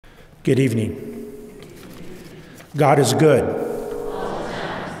Good evening. God is good,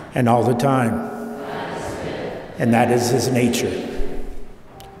 and all the time, and that is his nature.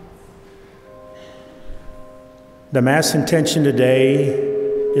 The Mass intention today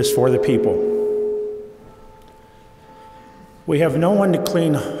is for the people. We have no one to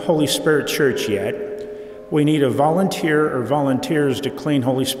clean Holy Spirit Church yet. We need a volunteer or volunteers to clean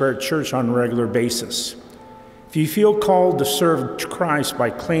Holy Spirit Church on a regular basis. If you feel called to serve Christ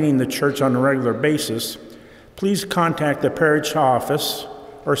by cleaning the church on a regular basis, please contact the parish office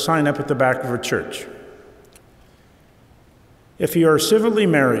or sign up at the back of a church. If you are civilly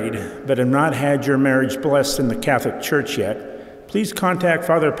married but have not had your marriage blessed in the Catholic Church yet, please contact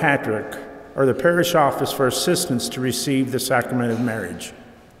Father Patrick or the parish office for assistance to receive the sacrament of marriage.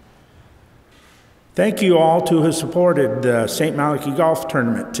 Thank you all to who supported the St. Malachy Golf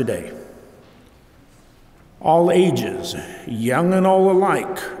Tournament today. All ages, young and old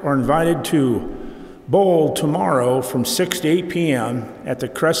alike, are invited to bowl tomorrow from 6 to 8 p.m. at the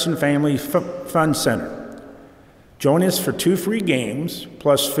Creston Family Fun Center. Join us for 2 free games,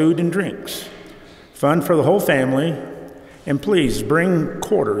 plus food and drinks. Fun for the whole family, and please bring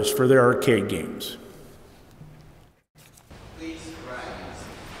quarters for the arcade games. Please rise.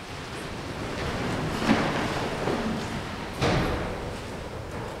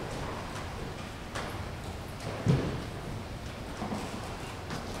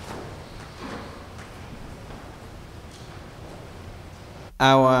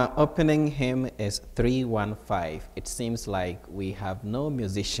 Our opening hymn is 315. It seems like we have no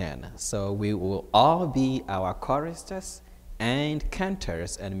musician, so we will all be our choristers and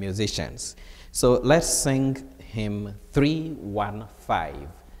cantors and musicians. So let's sing hymn 315.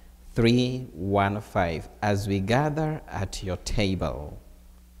 315 as we gather at your table.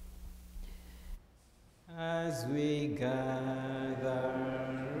 As we gather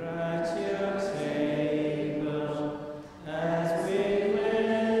at your table, as we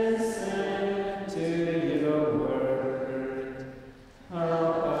listen to your word,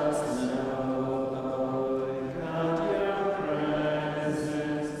 help us know, Lord, God, your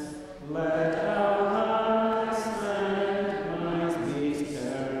presence. Let our hearts and minds be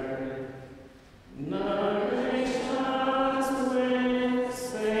stirred. Nourish us with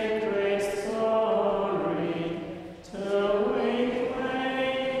sacred story, till we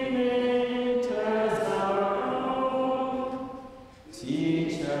claim it as our own.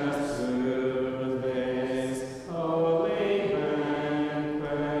 Teach us through this holy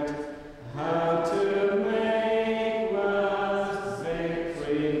banquet how to make love's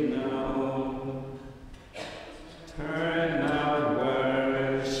victory known. Turn our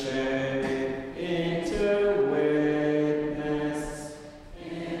worship into witness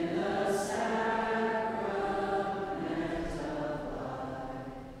in the sacrament of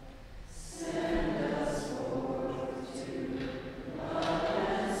life. Send us forth to love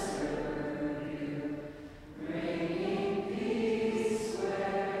and serve you, bringing peace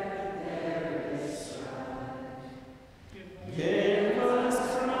where there is strife. Give us,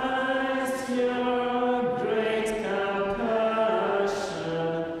 Christ, your great compassion,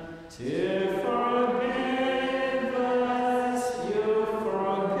 to forgive us you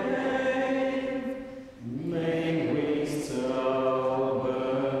forgave. May we sober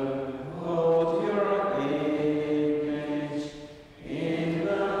hold your image in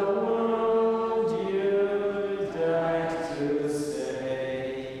the world you died to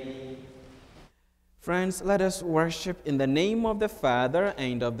save. Friends, let us worship in the name of the Father,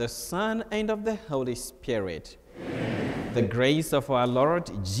 and of the Son, and of the Holy Spirit. Amen. The grace of our Lord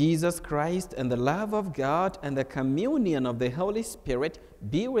Jesus Christ, and the love of God, and the communion of the Holy Spirit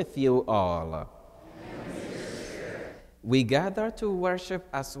be with you all. We gather to worship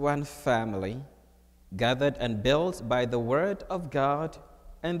as one family, gathered and built by the Word of God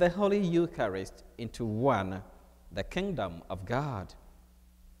and the Holy Eucharist into one, the kingdom of God.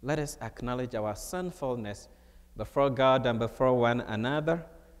 Let us acknowledge our sinfulness before God and before one another,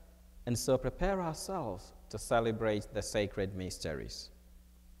 and so prepare ourselves to celebrate the sacred mysteries.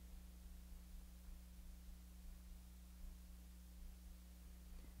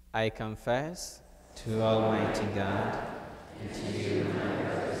 I confess to Almighty God and to you, my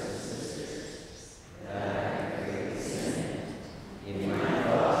brothers and sisters, that I have greatly sinned in my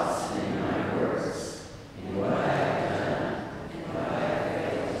thoughts and in my words, in what I have done and what I have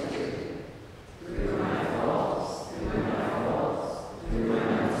failed to do. Through my faults, through my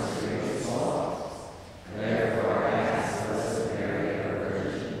most grievous faults. Therefore I ask Blessed Mary, our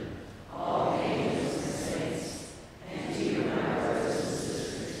Virgin, all the angels and saints, and you, my brothers and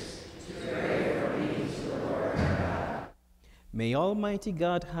sisters, to pray for me to the Lord our God. May Almighty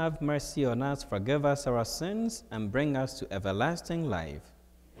God have mercy on us, forgive us our sins, and bring us to everlasting life.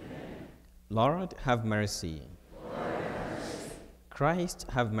 Amen. Lord, have mercy. Lord, have mercy. Christ,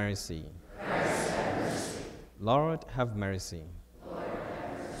 have mercy. Christ, have mercy. Lord, have mercy. Lord,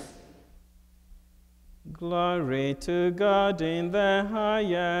 have mercy. Glory to God in the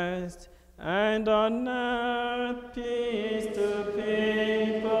highest, and on earth peace to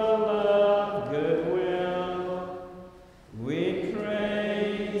people of good will. We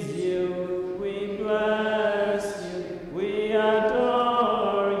praise you, we bless you, we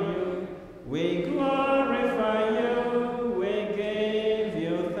adore you, we glorify you, we give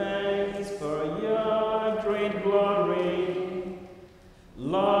you thanks for your great glory.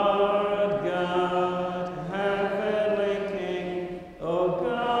 Lord God, heavenly King, O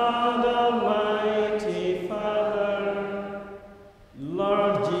God, Almighty Father,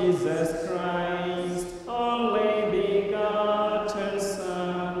 Lord Jesus Christ, only begotten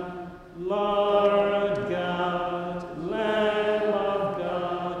Son, Lord God, Lamb of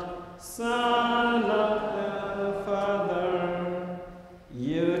God, Son of the Father,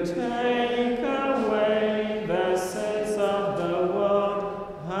 you take away the sins of the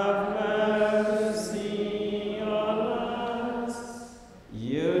world, have mercy on us.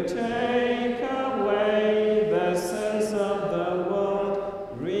 You take away the sins of the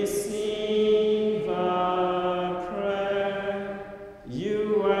world, receive our prayer.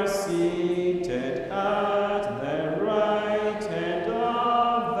 You are seated at the right hand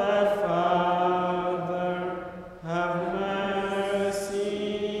of the Father. Have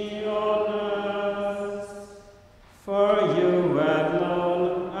mercy on us. For you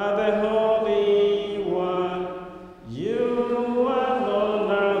alone are the Holy One. You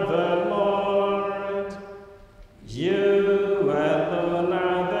alone are the Lord. You alone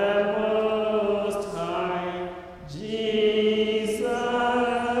are the Most High, Jesus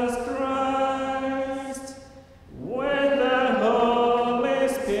Christ, with the Holy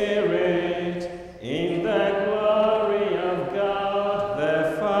Spirit, in the glory of God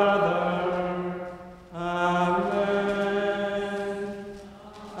the Father. Amen.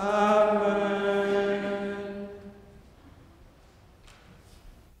 Amen.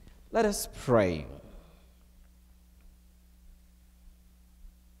 Let us pray.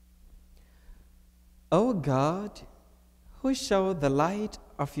 O God, who show the light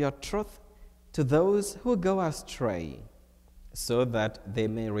of your truth to those who go astray, so that they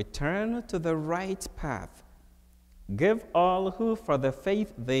may return to the right path, give all who for the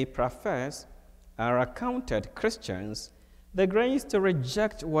faith they profess are accounted Christians the grace to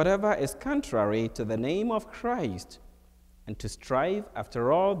reject whatever is contrary to the name of Christ, and to strive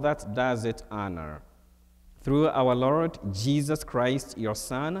after all that does it honor. Through our Lord Jesus Christ, your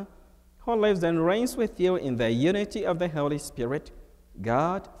Son, who lives and reigns with you in the unity of the Holy Spirit,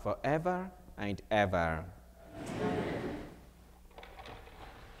 God, forever and ever. Amen.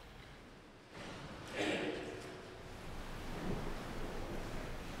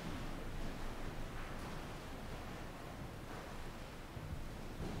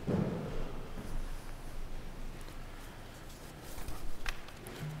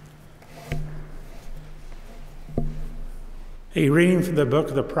 A reading from the book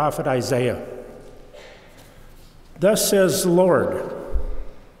of the prophet Isaiah. Thus says the Lord,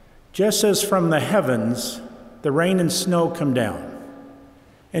 just as from the heavens the rain and snow come down,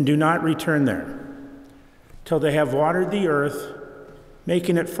 and do not return there, till they have watered the earth,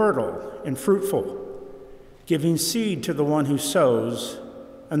 making it fertile and fruitful, giving seed to the one who sows,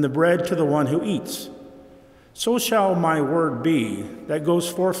 and the bread to the one who eats, so shall my word be that goes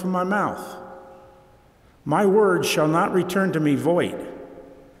forth from my mouth. My word shall not return to me void,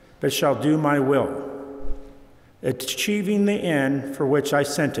 but shall do my will, achieving the end for which I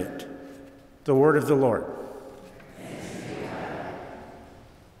sent it. The word of the Lord.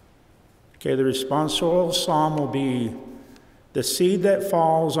 Okay, the responsorial psalm will be, the seed that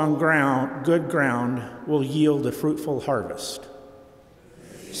falls on good ground will yield a fruitful harvest.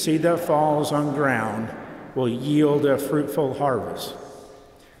 Seed that falls on ground will yield a fruitful harvest.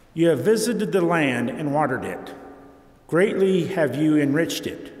 You have visited the land and watered it. Greatly have you enriched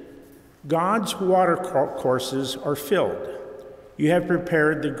it. God's water courses are filled. You have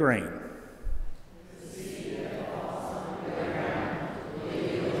prepared the grain.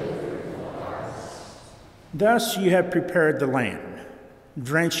 Thus you have prepared the land,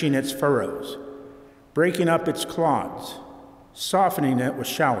 drenching its furrows, breaking up its clods, softening it with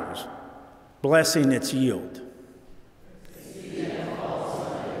showers, blessing its yield.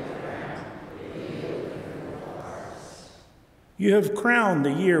 You have crowned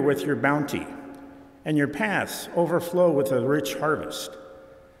the year with your bounty. and your paths overflow with a rich harvest.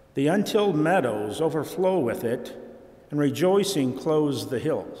 The untilled meadows overflow with it, and rejoicing clothes the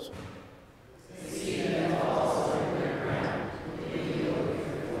hills.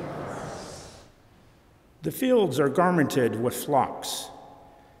 The fields are garmented with flocks,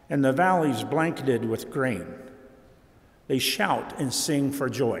 and the valleys blanketed with grain. They shout and sing for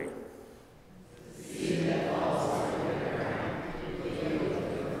joy.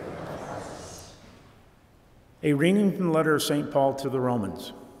 A reading from the letter of St. Paul to the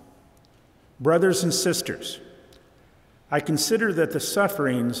Romans. Brothers and sisters, I consider that the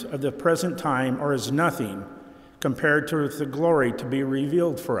sufferings of the present time are as nothing compared to the glory to be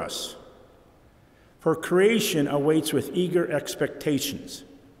revealed for us. For creation awaits with eager expectations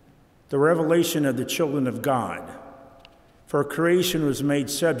the revelation of the children of God. For creation was made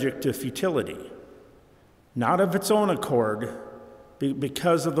subject to futility, not of its own accord,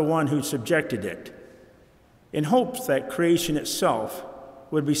 because of the one who subjected it, in hopes that creation itself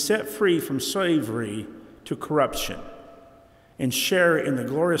would be set free from slavery to corruption and share in the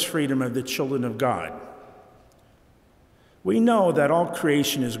glorious freedom of the children of God. We know that all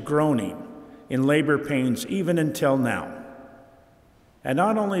creation is groaning in labor pains even until now. And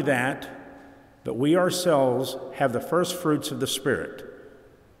not only that, but we ourselves have the first fruits of the Spirit.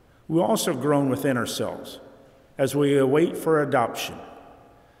 We also groan within ourselves as we await for adoption,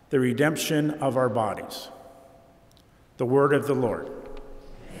 the redemption of our bodies. The word of the Lord.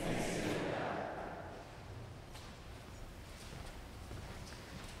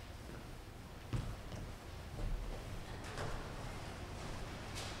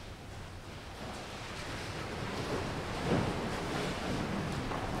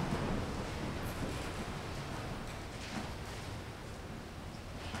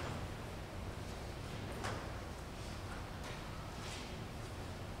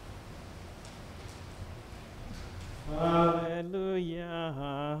 Hallelujah,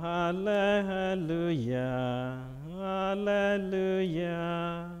 hallelujah,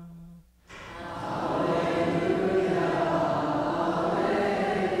 hallelujah.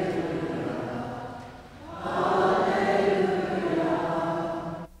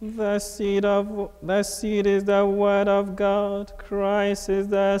 The seed is the word of God. Christ is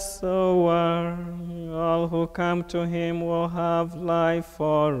the sower. All who come to him will have life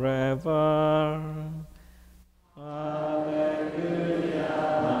forever. Hallelujah,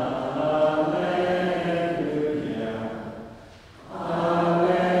 hallelujah,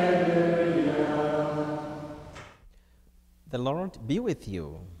 hallelujah. The Lord be with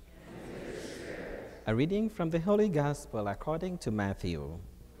you. A reading from the Holy Gospel according to Matthew.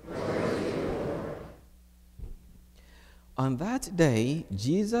 On that day,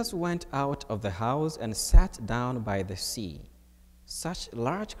 Jesus went out of the house and sat down by the sea. Such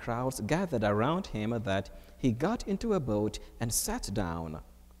large crowds gathered around him that he got into a boat and sat down,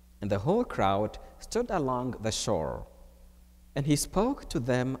 and the whole crowd stood along the shore. And he spoke to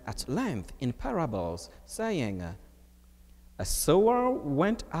them at length in parables, saying, A sower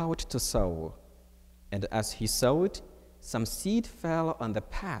went out to sow, and as he sowed, some seed fell on the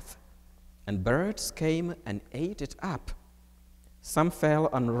path, and birds came and ate it up. Some fell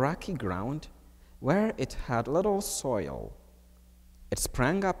on rocky ground, where it had little soil. It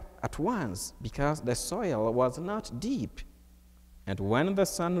sprang up at once, because the soil was not deep. And when the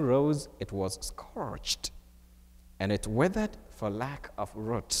sun rose, it was scorched, and it withered for lack of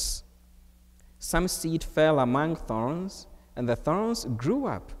roots. Some seed fell among thorns, and the thorns grew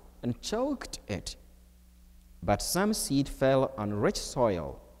up and choked it. But some seed fell on rich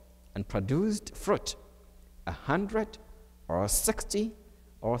soil and produced fruit, 100 or 60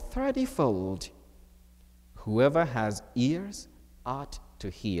 or 30-fold. Whoever has ears ought to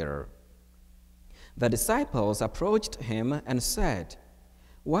hear. The disciples approached him and said,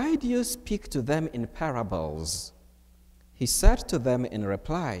 Why do you speak to them in parables? He said to them in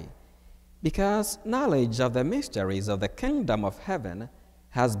reply, Because knowledge of the mysteries of the kingdom of heaven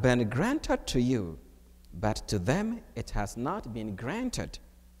has been granted to you, but to them it has not been granted.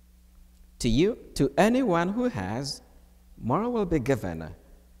 To anyone who has, more will be given,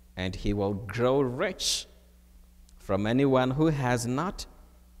 and he will grow rich. From anyone who has not,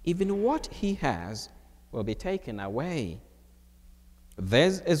 even what he has will be taken away.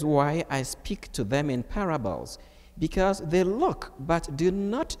 This is why I speak to them in parables, because they look but do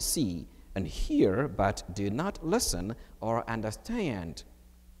not see, and hear but do not listen or understand.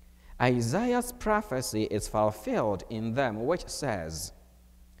 Isaiah's prophecy is fulfilled in them, which says,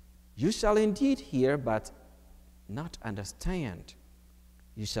 You shall indeed hear but not understand.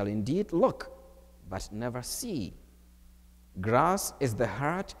 You shall indeed look but never see. Grass is the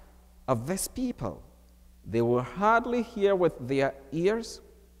heart of this people, They will hardly hear with their ears.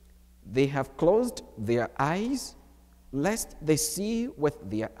 They have closed their eyes, lest they see with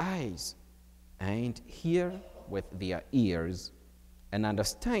their eyes, and hear with their ears, and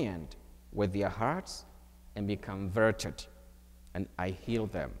understand with their hearts, and be converted, and I heal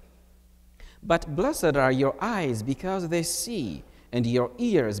them. But blessed are your eyes because they see, and your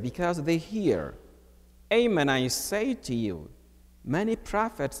ears because they hear. Amen, I say to you, many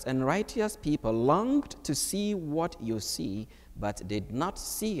prophets and righteous people longed to see what you see, but did not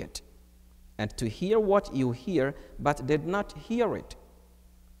see it, and to hear what you hear, but did not hear it.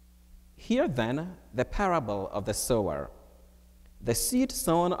 Hear then the parable of the sower. The seed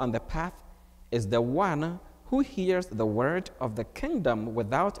sown on the path is the one who hears the word of the kingdom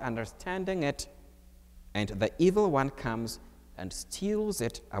without understanding it, and the evil one comes and steals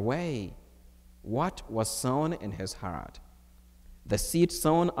it away. What was sown in his heart? The seed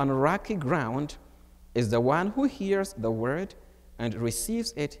sown on rocky ground is the one who hears the word and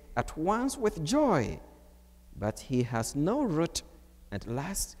receives it at once with joy, but he has no root and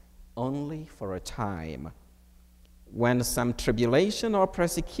lasts only for a time. When some tribulation or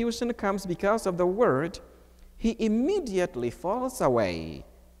persecution comes because of the word, he immediately falls away.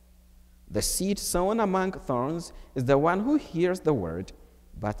 The seed sown among thorns is the one who hears the word,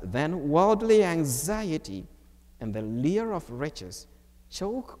 but then worldly anxiety and the lure of riches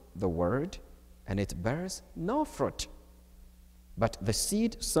choke the word, and it bears no fruit. But the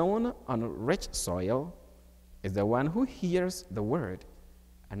seed sown on rich soil is the one who hears the word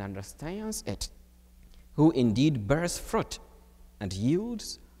and understands it, who indeed bears fruit and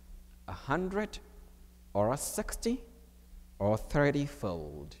yields 100 or 60 or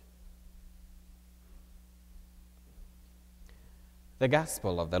 30-fold. The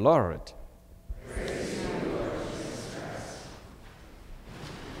Gospel of the Lord. Praise you, Lord Jesus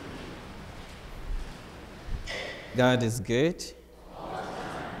Christ. God is good,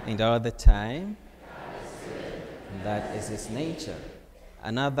 and all the time, and that is his nature.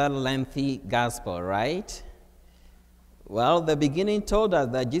 Another lengthy gospel, right? Well, the beginning told us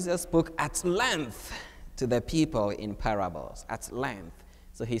that Jesus spoke at length to the people in parables, at length.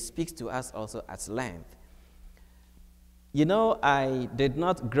 So he speaks to us also at length. You know, I did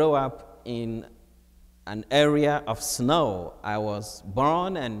not grow up in an area of snow. I was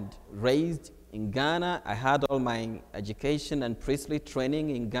born and raised in Ghana. I had all my education and priestly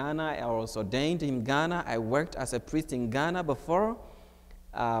training in Ghana. I was ordained in Ghana. I worked as a priest in Ghana before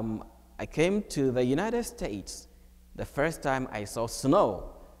I came to the United States. The first time I saw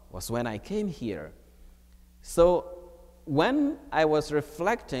snow was when I came here. So when I was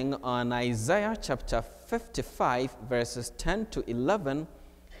reflecting on Isaiah chapter 55, verses 10 to 11,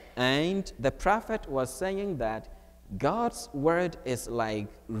 and the prophet was saying that God's word is like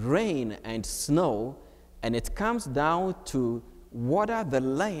rain and snow, and it comes down to water the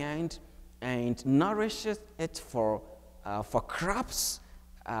land and nourishes it for crops,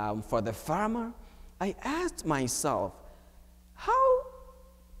 for the farmer. I asked myself, how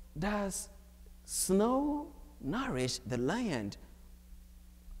does snow nourish the land?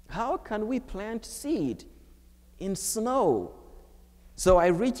 How can we plant seed in snow? So I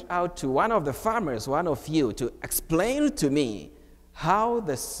reached out to one of the farmers, one of you, to explain to me how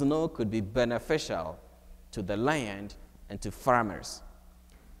the snow could be beneficial to the land and to farmers.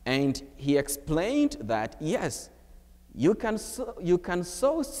 And he explained that, yes, you can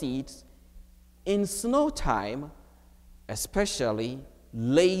sow seeds in snow time, especially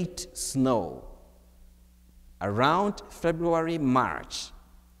late snow, around February, March.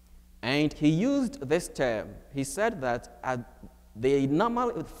 And he used this term. He said that the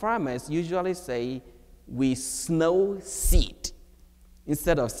normal farmers usually say, we snow seed.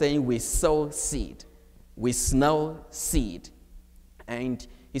 Instead of saying we sow seed, we snow seed. And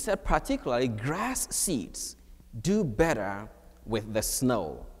he said particularly grass seeds do better with the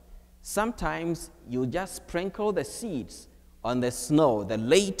snow. Sometimes you just sprinkle the seeds on the snow, the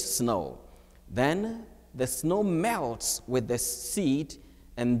late snow. Then the snow melts with the seed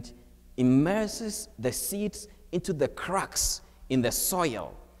and immerses the seeds into the cracks in the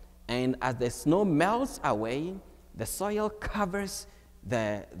soil. And as the snow melts away, the soil covers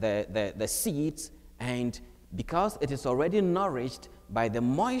the seeds, and because it is already nourished by the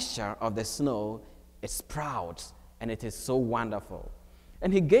moisture of the snow, it sprouts, and it is so wonderful.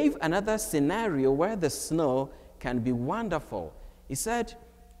 And he gave another scenario where the snow can be wonderful. He said,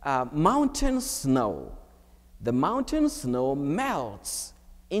 mountain snow. The mountain snow melts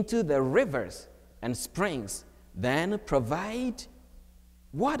into the rivers and springs, then provide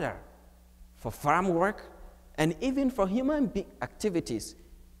water for farm work and even for human activities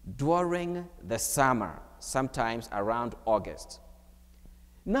during the summer. sometimes around August.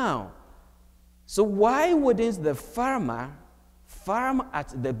 Now, so why wouldn't the farmer farm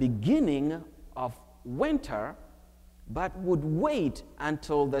at the beginning of winter, but would wait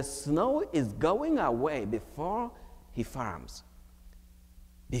until the snow is going away before he farms,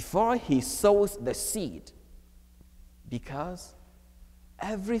 before he sows the seed? Because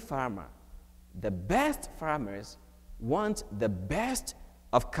every farmer, the best farmers, want the best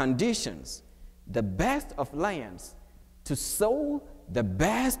of conditions, the best of lands, to sow the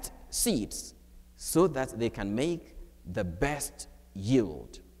best seeds so that they can make the best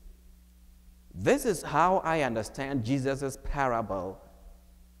yield. This is how I understand Jesus' parable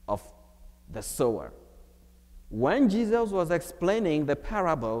of the sower. When Jesus was explaining the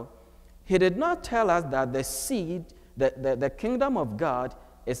parable, he did not tell us that the seed, the kingdom of God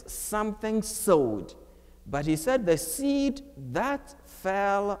is something sowed, but he said the seed that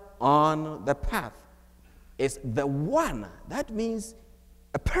fell on the path is the one. That means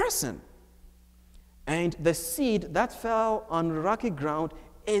a person. And the seed that fell on rocky ground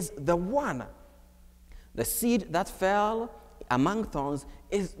is the one. The seed that fell among thorns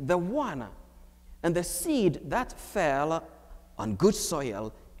is the one. And the seed that fell on good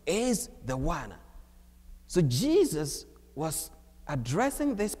soil is the one. So Jesus was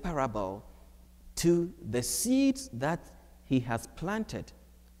addressing this parable to the seeds that he has planted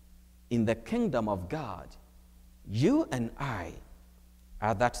in the kingdom of God. You and I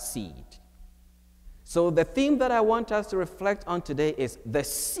are that seed. So the theme that I want us to reflect on today is the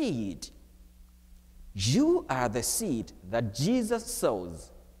seed. You are the seed that Jesus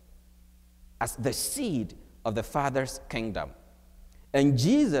sows as the seed of the Father's kingdom. And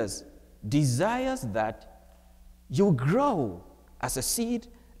Jesus desires that you grow as a seed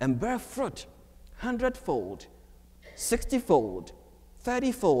and bear fruit 100-fold, 60-fold,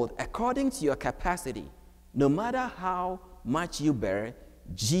 30-fold, according to your capacity. No matter how much you bear,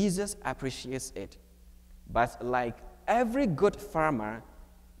 Jesus appreciates it. But like every good farmer,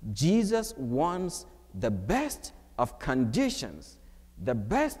 Jesus wants the best of conditions, the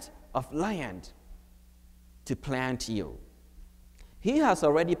best of land to plant you. He has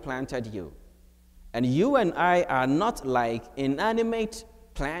already planted you. And you and I are not like inanimate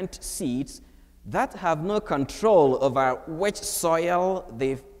plant seeds that have no control over which soil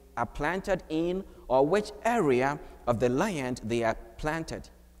they are planted in or which area of the land they are planted.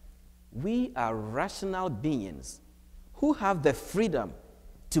 We are rational beings who have the freedom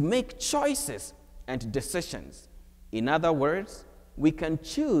to make choices and decisions. In other words, we can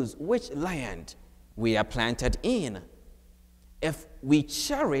choose which land we are planted in. If we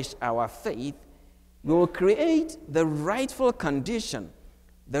cherish our faith, we will create the rightful condition,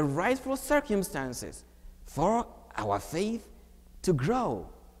 the rightful circumstances for our faith to grow.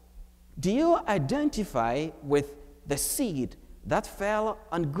 Do you identify with the seed that fell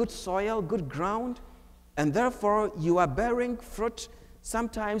on good soil, good ground, and therefore you are bearing fruit,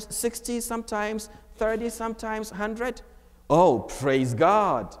 sometimes 60, sometimes 30, sometimes 100? Oh, praise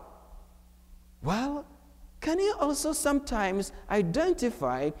God. Well, can you also sometimes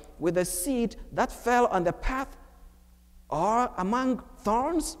identify with the seed that fell on the path or among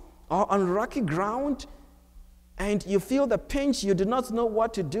thorns or on rocky ground, and you feel the pinch, you do not know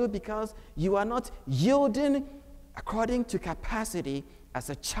what to do because you are not yielding according to capacity as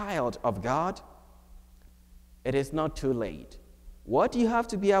a child of God? It is not too late. What you have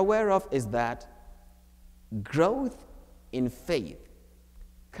to be aware of is that growth in faith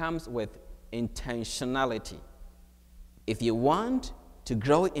comes with intentionality. If you want to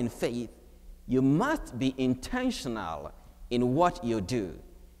grow in faith, you must be intentional in what you do.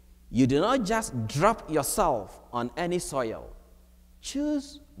 You do not just drop yourself on any soil.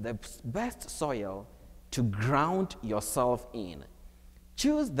 Choose the best soil to ground yourself in.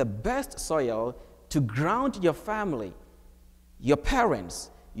 Choose the best soil to ground your family, your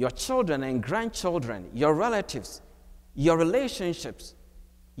parents, your children and grandchildren, your relatives, your relationships,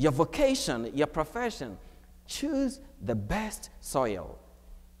 your vocation, your profession. Choose the best soil.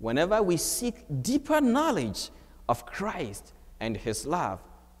 Whenever we seek deeper knowledge of Christ and his love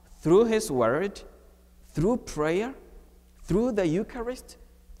through his word, through prayer, through the Eucharist,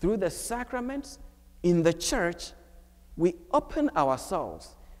 through the sacraments, in the church, we open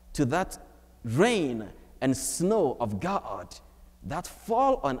ourselves to that rain and snow of God that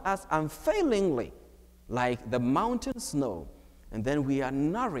fall on us unfailingly like the mountain snow, and then we are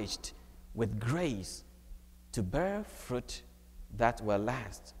nourished with grace to bear fruit that will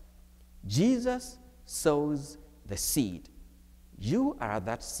last. Jesus sows the seed. You are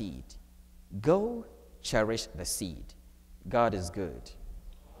that seed. Go cherish the seed. God is good.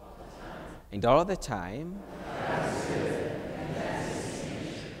 and all the time.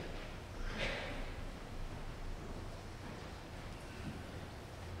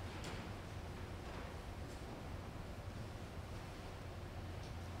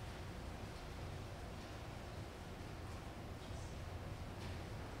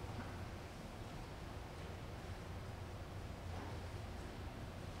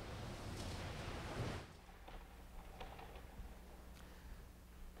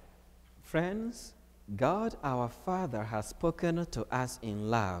 Friends, God our Father has spoken to us in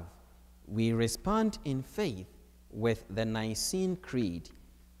love. We respond in faith with the Nicene Creed,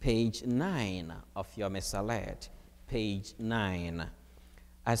 page 9 of your Missalette, page 9.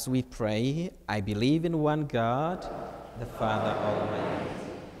 As we pray, I believe in one God, the Father Almighty,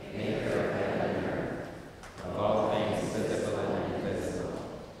 maker of heaven and earth, of all things visible and invisible.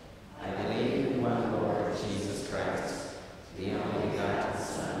 I believe in one Lord Jesus Christ, the only begotten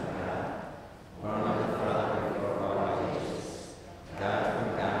Son of God, born of the Father before all ages, God from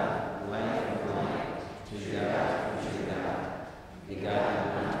God, light from light, true God from true God, begotten,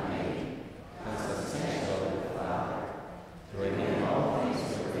 not made, consubstantial with the Father, through him all things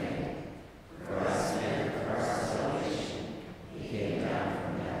were made. For us men, for our salvation, he came down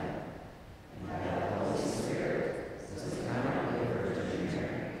from heaven, and by the Holy Spirit was incarnate of the Virgin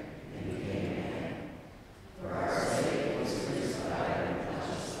Mary, and became man. For our sake was crucified and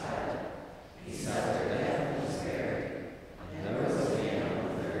crucified. He suffered death and was buried, and rose again on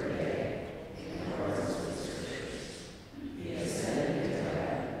the third day, in accordance with the Scriptures. He ascended into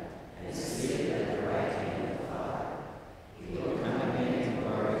heaven, and is seated at the right hand of the Father. He will come again in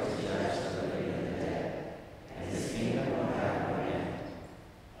glory to judge the living and the dead, and his kingdom will have no end.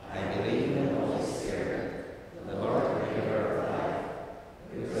 I believe in the Holy Spirit, the Lord, the giver of life,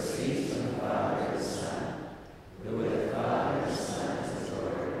 who proceeds from the Father and the Son, who with the Father and the Son is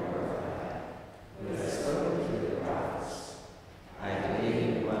adored and glorified, who has spoken through the prophets. I believe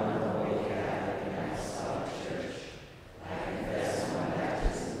in one holy Catholic and Apostolic Church. I confess one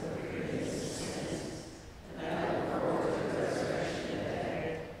baptism for the forgiveness of sins, and I look forward to the resurrection of the dead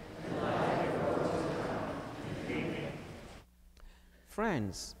and the life of the world to come. Amen.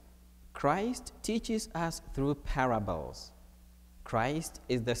 Friends, Christ teaches us through parables. Christ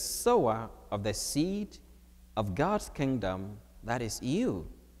is the sower of the seed of God's kingdom, that is you.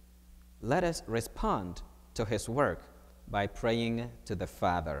 Let us respond to his work by praying to the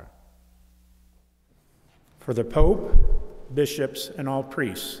Father. For the Pope, bishops, and all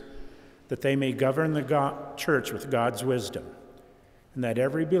priests, that they may govern the church with God's wisdom, and that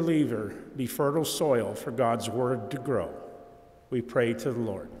every believer be fertile soil for God's word to grow. We pray to the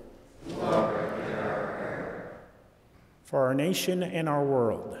Lord. For our nation and our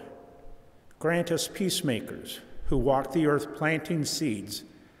world, grant us peacemakers who walk the earth planting seeds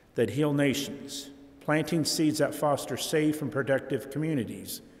that heal nations, planting seeds that foster safe and productive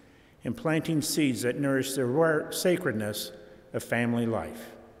communities, and planting seeds that nourish the rare sacredness of family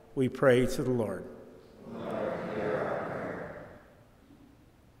life. We pray to the Lord.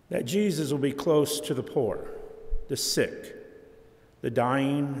 That Jesus will be close to the poor, the sick, the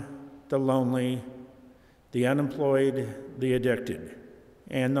dying, the lonely, the unemployed, the addicted,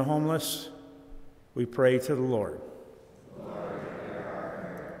 and the homeless. We pray to the Lord.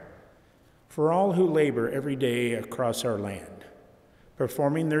 For all who labor every day across our land,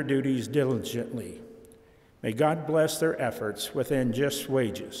 performing their duties diligently, may God bless their efforts within just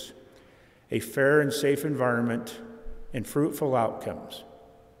wages, a fair and safe environment, and fruitful outcomes.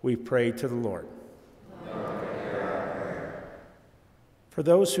 We pray to the Lord. For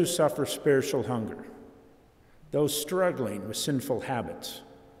those who suffer spiritual hunger, those struggling with sinful habits,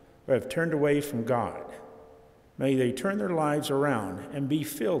 who have turned away from God, may they turn their lives around and be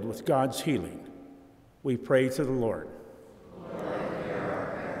filled with God's healing. We pray to the Lord.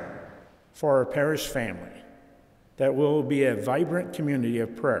 For our parish family, that we'll be a vibrant community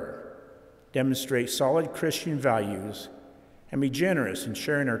of prayer, demonstrate solid Christian values, and be generous in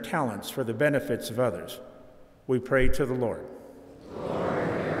sharing our talents for the benefits of others. We pray to the Lord.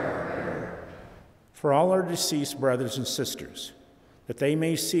 For all our deceased brothers and sisters, that they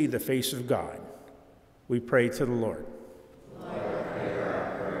may see the face of God, we pray to the Lord.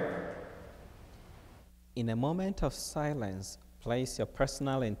 In a moment of silence, place your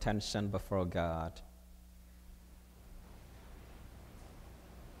personal intention before God.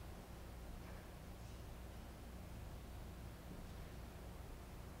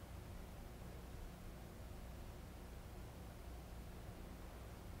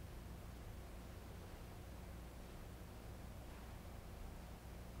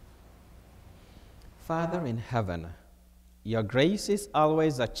 Father in heaven, your graces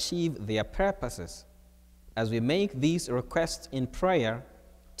always achieve their purposes. As we make these requests in prayer,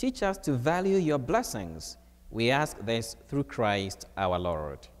 teach us to value your blessings. We ask this through Christ our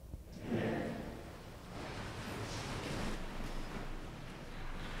Lord. Amen.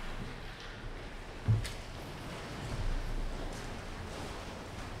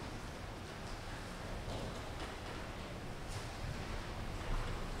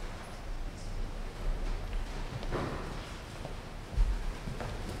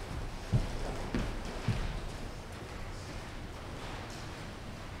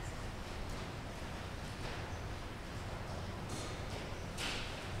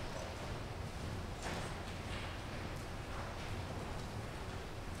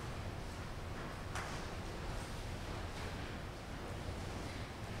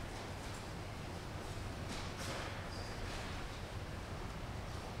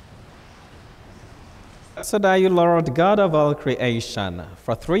 Blessed are you, Lord, God of all creation,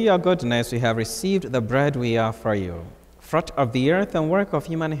 for through your goodness we have received the bread we offer you. Fruit of the earth and work of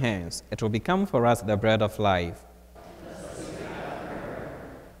human hands, it will become for us the bread of life.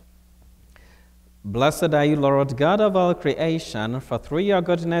 Blessed are you, Lord, God of all creation, for through your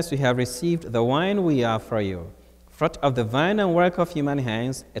goodness we have received the wine we offer you. Fruit of the vine and work of human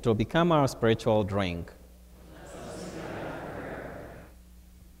hands, it will become our spiritual drink.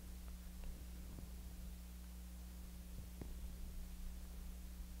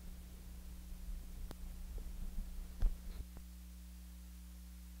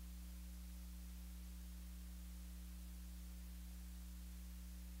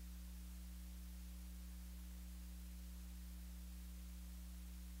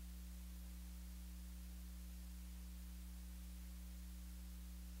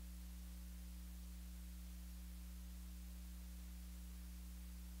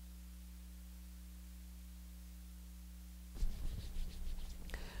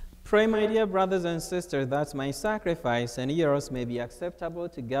 Pray, my dear brothers and sisters, that my sacrifice and yours may be acceptable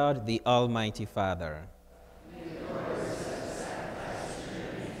to God, the Almighty Father. May the Lord accept the sacrifice of your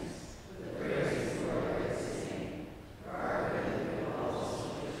hands, for the praise and glory of his name, for our good and the good of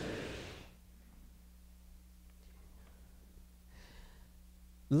all the church.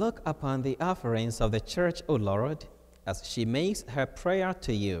 Look upon the offerings of the church, O Lord, as she makes her prayer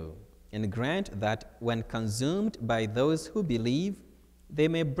to you, and grant that when consumed by those who believe, they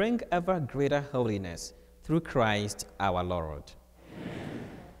may bring ever greater holiness through Christ our Lord. Amen.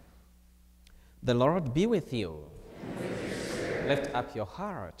 The Lord be with you. And with your spirit. Lift up your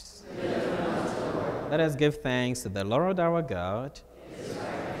hearts. Let us give thanks to the Lord our God.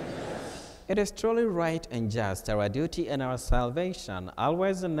 It is truly right and just, our duty and our salvation,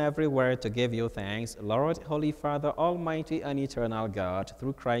 always and everywhere to give you thanks, Lord, Holy Father, Almighty and eternal God,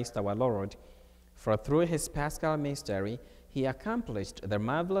 through Christ our Lord. For through his paschal mystery, he accomplished the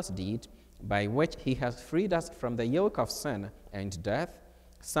marvelous deed by which he has freed us from the yoke of sin and death,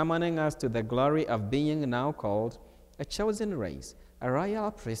 summoning us to the glory of being now called a chosen race, a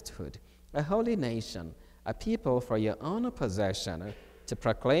royal priesthood, a holy nation, a people for your own possession, to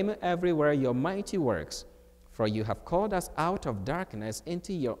proclaim everywhere your mighty works. For you have called us out of darkness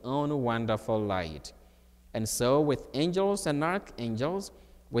into your own wonderful light. And so with angels and archangels,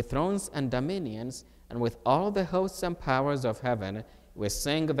 with thrones and dominions, and with all the hosts and powers of heaven, we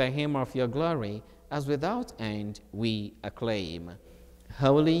sing the hymn of your glory, as without end we acclaim.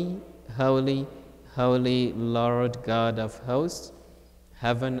 Holy, holy, holy Lord God of hosts,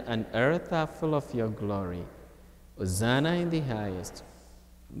 heaven and earth are full of your glory. Hosanna in the highest.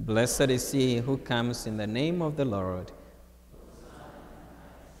 Blessed is he who comes in the name of the Lord.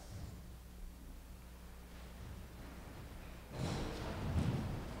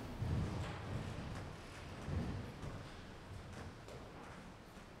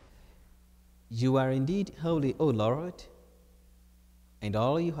 You are indeed holy, O Lord, and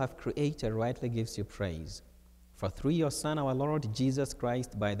all you have created rightly gives you praise. For through your Son, our Lord Jesus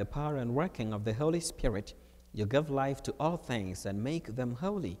Christ, by the power and working of the Holy Spirit, you give life to all things and make them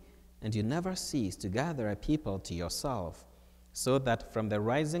holy, and you never cease to gather a people to yourself, so that from the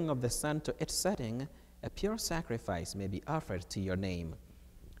rising of the sun to its setting, a pure sacrifice may be offered to your name.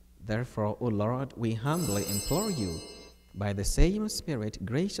 Therefore, O Lord, we humbly implore you, by the same Spirit,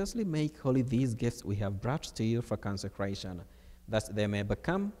 graciously make holy these gifts we have brought to you for consecration, that they may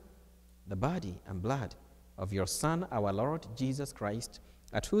become the body and blood of your Son, our Lord Jesus Christ,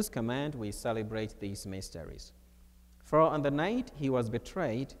 at whose command we celebrate these mysteries. For on the night he was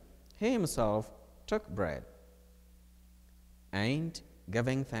betrayed, he himself took bread, and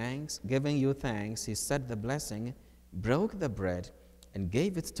giving you thanks, he said the blessing, broke the bread, and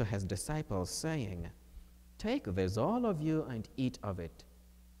gave it to his disciples, saying, Take this, all of you, and eat of it,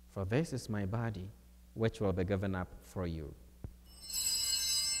 for this is my body, which will be given up for you.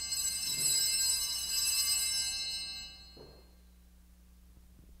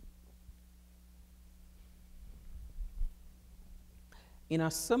 In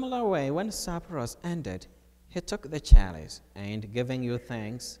a similar way, when supper was ended, he took the chalice, and giving you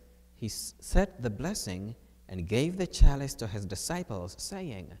thanks, he said the blessing and gave the chalice to his disciples,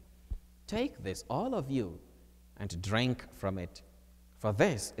 saying, Take this, all of you, and drink from it, for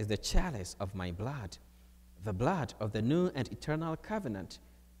this is the chalice of my blood, the blood of the new and eternal covenant,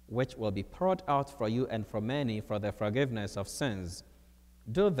 which will be poured out for you and for many for the forgiveness of sins.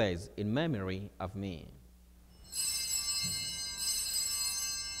 Do this in memory of me.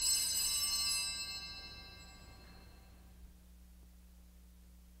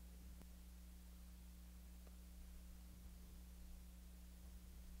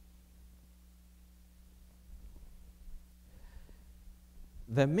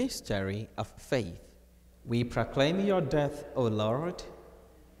 The mystery of faith. We proclaim your death, O Lord.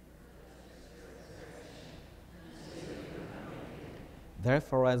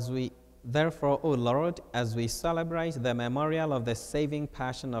 Therefore, O Lord, as we celebrate the memorial of the saving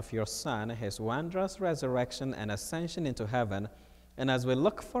passion of your Son, his wondrous resurrection and ascension into heaven, and as we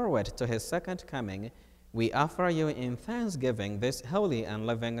look forward to his second coming, we offer you in thanksgiving this holy and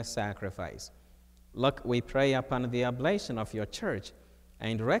living sacrifice. Look, we pray, upon the oblation of your church,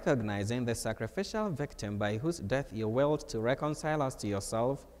 and recognizing the sacrificial victim by whose death you willed to reconcile us to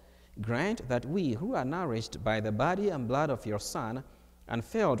yourself, grant that we who are nourished by the body and blood of your Son and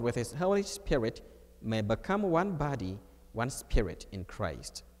filled with his Holy Spirit may become one body, one spirit in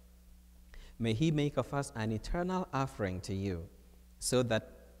Christ. May he make of us an eternal offering to you, so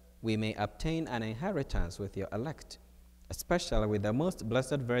that we may obtain an inheritance with your elect, especially with the most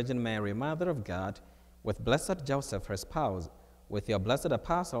blessed Virgin Mary, Mother of God, with blessed Joseph, her spouse, with your blessed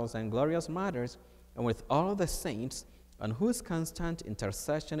apostles and glorious martyrs, and with all the saints, on whose constant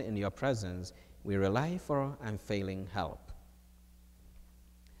intercession in your presence we rely for unfailing help.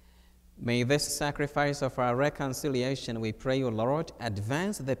 May this sacrifice of our reconciliation, we pray, O Lord,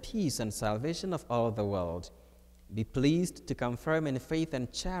 advance the peace and salvation of all the world. Be pleased to confirm in faith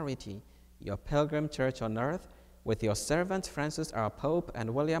and charity your pilgrim church on earth, with your servant Francis our Pope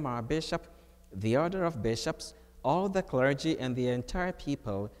and William our Bishop, the order of bishops, all the clergy, and the entire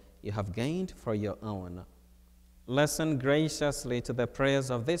people you have gained for your own. Listen graciously to the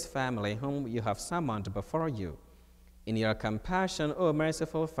prayers of this family whom you have summoned before you. In your compassion, O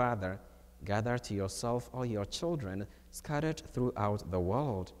merciful Father, gather to yourself all your children scattered throughout the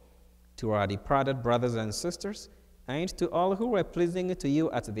world. To our departed brothers and sisters, and to all who were pleasing to you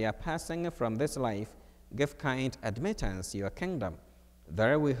at their passing from this life, give kind admittance to your kingdom.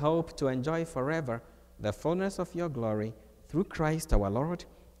 There we hope to enjoy forever the fullness of your glory, through Christ our Lord,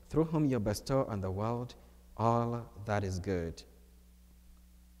 through whom you bestow on the world all that is good.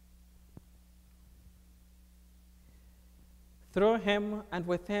 Through him, and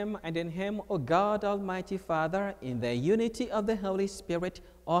with him, and in him, O God, Almighty Father, in the unity of the Holy Spirit,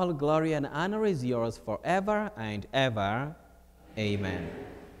 all glory and honor is yours forever and ever. Amen.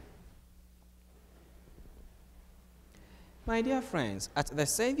 My dear friends, at the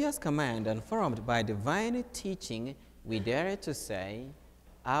Savior's command and formed by divine teaching, we dare to say,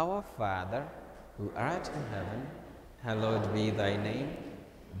 Our Father, who art in heaven, hallowed be thy name.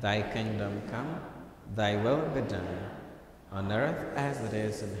 Thy kingdom come, thy will be done, on earth as it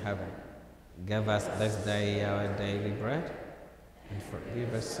is in heaven. Give us this day our daily bread, and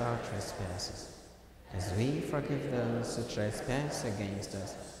forgive us our trespasses, as we forgive those who trespass against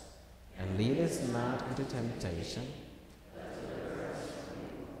us. And lead us not into temptation.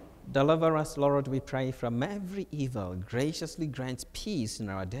 Deliver us, Lord, we pray, from every evil. Graciously grant peace in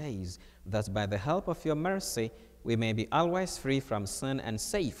our days, that by the help of your mercy we may be always free from sin and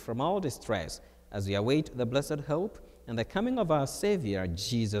safe from all distress, as we await the blessed hope and the coming of our Savior,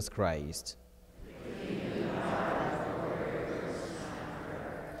 Jesus Christ.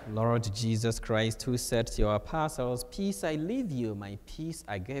 Lord Jesus Christ, who said to your apostles, Peace I leave you, my peace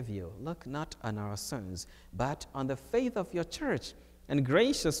I give you, look not on our sins, but on the faith of your church, and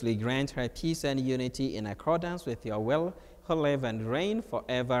graciously grant her peace and unity in accordance with your will, who live and reign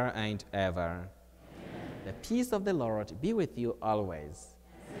forever and ever. Amen. The peace of the Lord be with you always.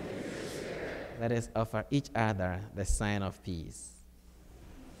 Let us offer each other the sign of peace.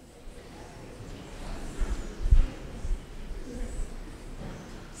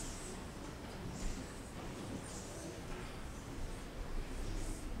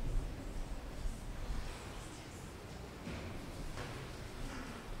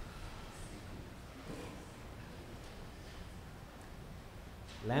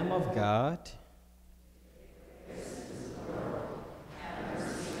 Lamb of God,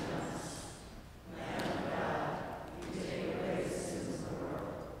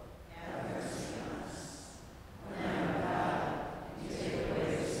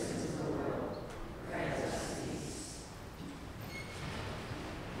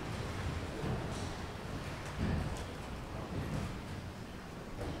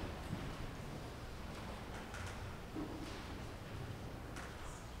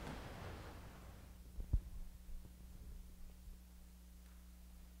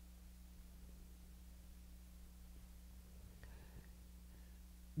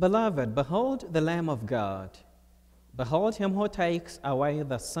 beloved, behold the Lamb of God. Behold him who takes away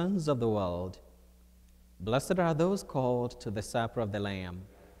the sins of the world. Blessed are those called to the supper of the Lamb.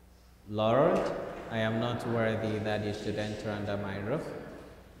 Lord, I am not worthy that you should enter under my roof,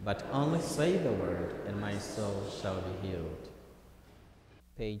 but only say the word, and my soul shall be healed.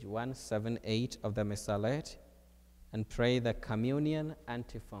 Page 178 of the Missalette, and pray the communion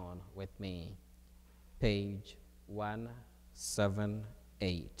antiphon with me. Page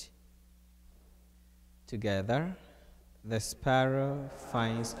 178. Together, the sparrow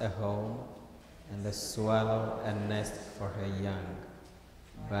finds a home, and the swallow a nest for her young.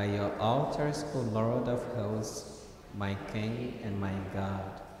 By your altars, O Lord of hosts, my King and my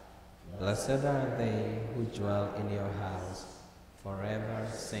God, blessed are they who dwell in your house, forever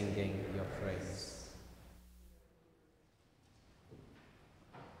singing your praise.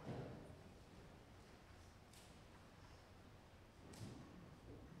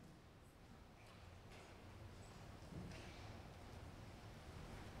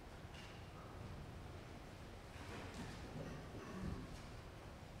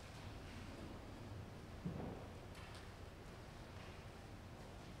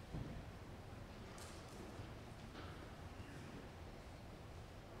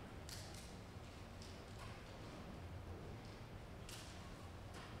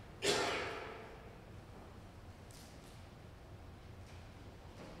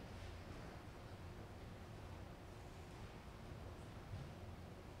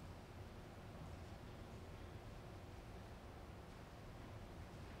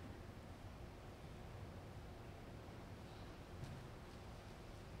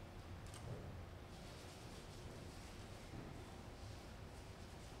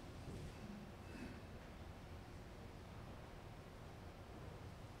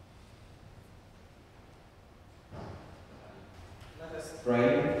 Let us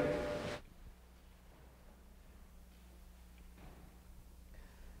pray.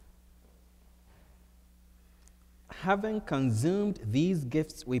 Having consumed these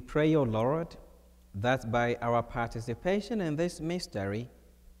gifts, we pray, O Lord, that by our participation in this mystery,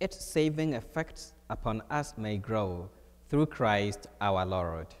 its saving effects upon us may grow through Christ our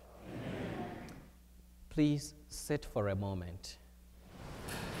Lord. Amen. Please sit for a moment.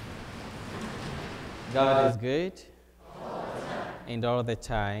 God is good, and all the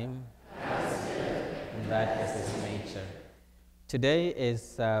time, and that is his nature. Today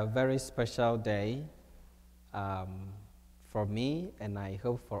is a very special day for me, and I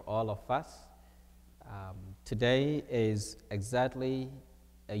hope for all of us. Today is exactly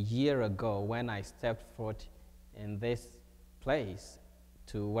a year ago when I stepped foot in this place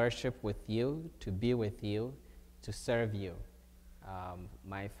to worship with you, to be with you, to serve you.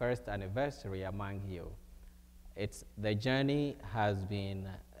 My first anniversary among you. The journey has been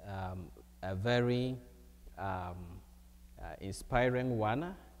a very inspiring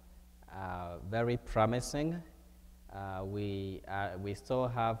one, very promising. We still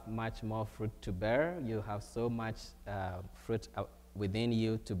have much more fruit to bear. You have so much fruit within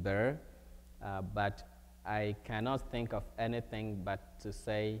you to bear, but I cannot think of anything but to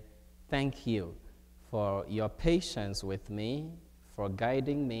say thank you for your patience with me, for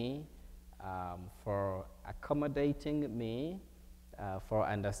guiding me, for accommodating me, for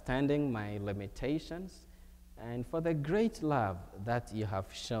understanding my limitations, and for the great love that you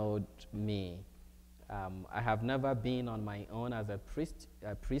have showed me. I have never been on my own as a priest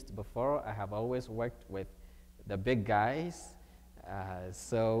before. I have always worked with the big guys.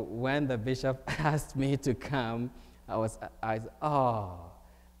 So when the bishop asked me to come, I was,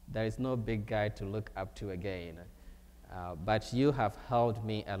 there is no big guy to look up to again. But you have helped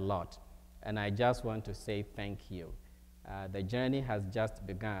me a lot, and I just want to say thank you. The journey has just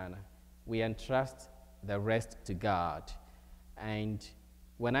begun. We entrust the rest to God. And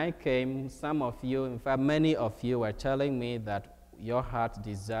when I came, some of you, in fact, many of you were telling me that your heart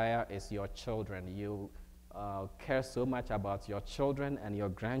desire is your children. You care so much about your children and your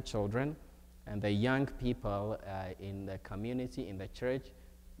grandchildren and the young people in the community, in the church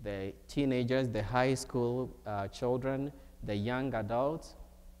the teenagers, the high school children, the young adults.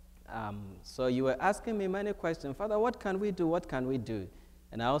 So you were asking me many questions. Father, what can we do? What can we do?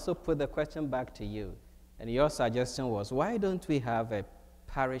 And I also put the question back to you. And your suggestion was, why don't we have a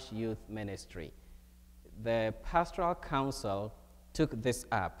parish youth ministry? The pastoral council took this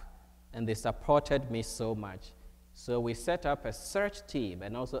up, and they supported me so much. So we set up a search team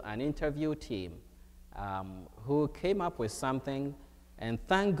and also an interview team who came up with something, and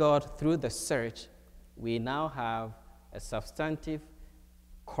thank God through the search, we now have a substantive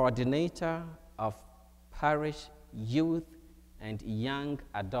coordinator of parish youth and young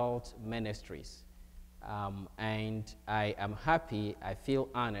adult ministries. And I am happy, I feel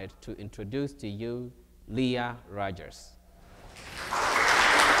honored to introduce to you Leah Rogers.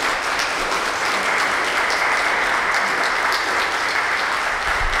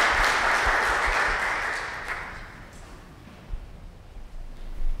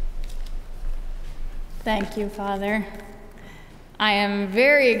 Thank you, Father. I am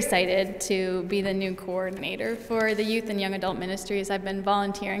very excited to be the new coordinator for the youth and young adult ministries. I've been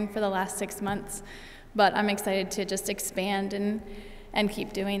volunteering for the last 6 months, but I'm excited to just expand and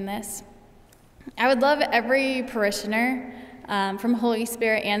keep doing this. I would love every parishioner from Holy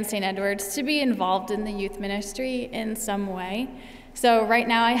Spirit and St. Edward's to be involved in the youth ministry in some way. So right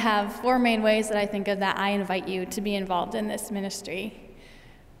now I have 4 main ways that I think of that I invite you to be involved in this ministry.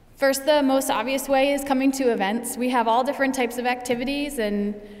 First, the most obvious way is coming to events. We have all different types of activities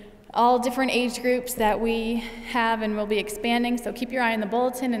and all different age groups that we have and will be expanding, so keep your eye on the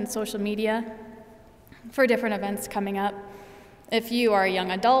bulletin and social media for different events coming up. If you are a young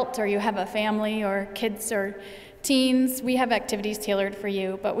adult or you have a family or kids or teens, we have activities tailored for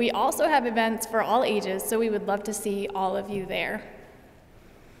you, but we also have events for all ages, so we would love to see all of you there.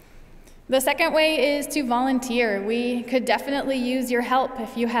 The second way is to volunteer. We could definitely use your help.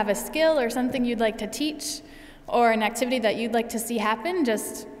 If you have a skill or something you'd like to teach or an activity that you'd like to see happen,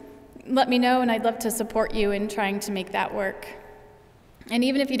 just let me know and I'd love to support you in trying to make that work. And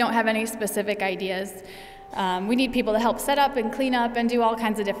even if you don't have any specific ideas, we need people to help set up and clean up and do all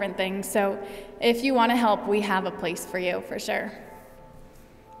kinds of different things. So if you want to help, we have a place for you for sure.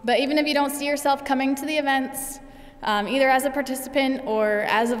 But even if you don't see yourself coming to the events, either as a participant or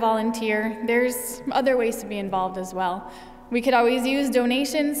as a volunteer, there's other ways to be involved as well. We could always use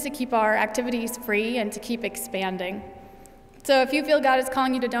donations to keep our activities free and to keep expanding. So if you feel God is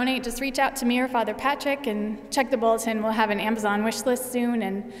calling you to donate, just reach out to me or Father Patrick and check the bulletin. We'll have an Amazon wish list soon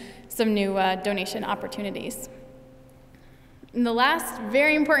and some new donation opportunities. And the last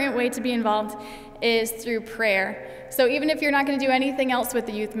very important way to be involved is through prayer. So even if you're not going to do anything else with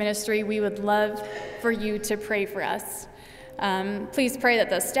the youth ministry, we would love for you to pray for us. Please pray that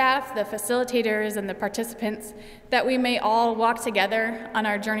the staff, the facilitators, and the participants, that we may all walk together on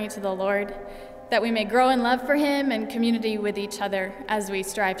our journey to the Lord, that we may grow in love for Him and community with each other as we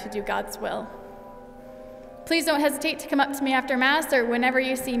strive to do God's will. Please don't hesitate to come up to me after Mass or whenever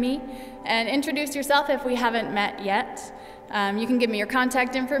you see me and introduce yourself if we haven't met yet. You can give me your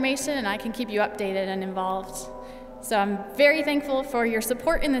contact information and I can keep you updated and involved. So I'm very thankful for your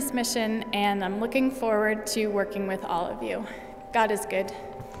support in this mission, and I'm looking forward to working with all of you. God is good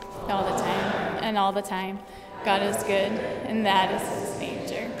all the time, and all the time. God is good, and that is His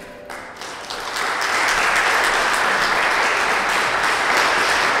nature.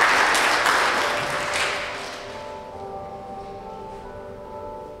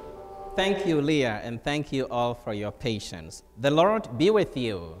 Thank you, Leah, and thank you all for your patience. The Lord be with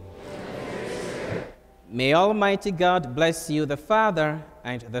you. May Almighty God bless you, the Father,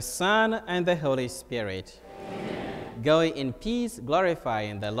 and the Son, and the Holy Spirit. Amen. Go in peace,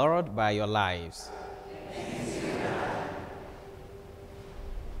 glorifying the Lord by your lives.